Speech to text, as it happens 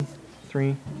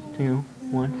3, 2,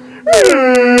 1.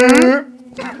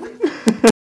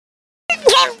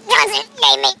 Jim Johnson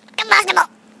gave me combustible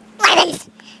lemons.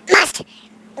 Must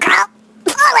grow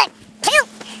forward to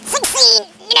succeed.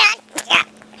 Yeah.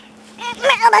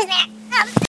 We're almost there.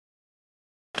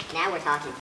 Now we're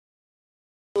talking.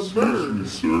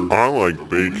 I like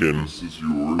bacon.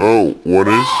 Oh, what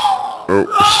is? Oh,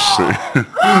 sand.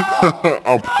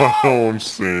 A pile of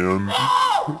sand.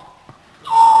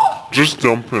 Just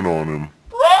dump it on him.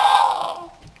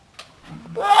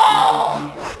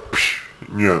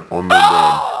 Yeah, on the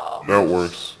bed. That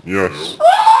works. Yes.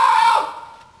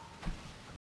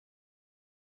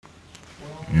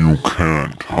 You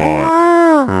can't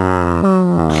hide.